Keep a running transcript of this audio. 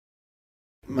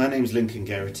My name's Lincoln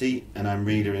Geraghty and I'm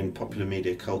Reader in Popular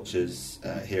Media Cultures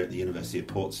here at the University of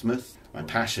Portsmouth. My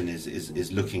passion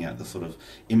is looking at the sort of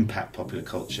impact popular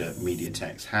culture media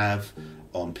texts have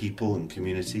on people and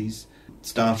communities.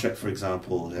 Star Trek, for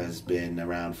example, has been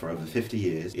around for over 50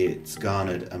 years. It's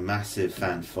garnered a massive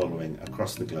fan following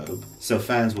across the globe. So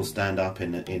fans will stand up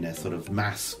in a sort of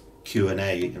mass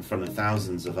Q&A in front of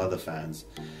thousands of other fans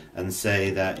and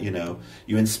say that,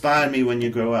 you inspired me when you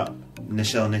grow up.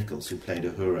 Nichelle Nichols, who played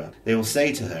Uhura, they will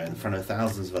say to her in front of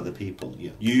thousands of other people,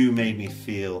 you made me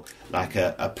feel like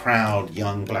a proud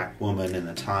young black woman in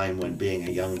a time when being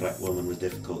a young black woman was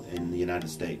difficult in the United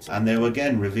States. And they will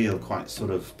again reveal quite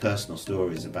sort of personal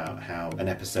stories about how an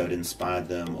episode inspired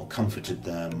them or comforted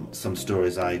them. Some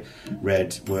stories I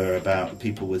read were about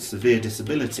people with severe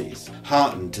disabilities,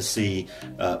 heartened to see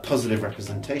positive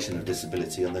representation of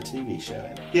disability on the TV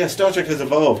show. Yeah, Star Trek has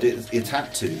evolved. It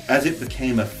had to. As it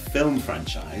became a film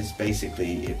franchise,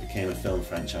 basically it became a film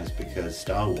franchise because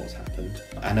Star Wars happened.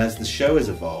 And as the show has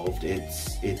evolved,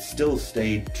 it's still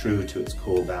stayed true to its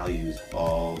core values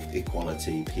of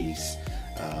equality, peace,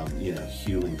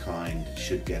 humankind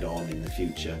should get on in the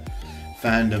future.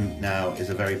 Fandom now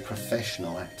is a very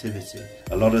professional activity.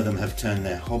 A lot of them have turned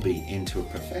their hobby into a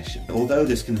profession. Although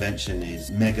this convention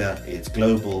is mega, it's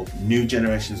global, new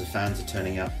generations of fans are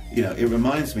turning up, it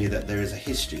reminds me that there is a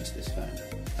history to this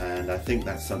fandom. And I think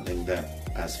that's something that,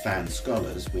 as fan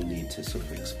scholars, we need to sort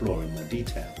of explore in more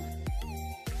detail.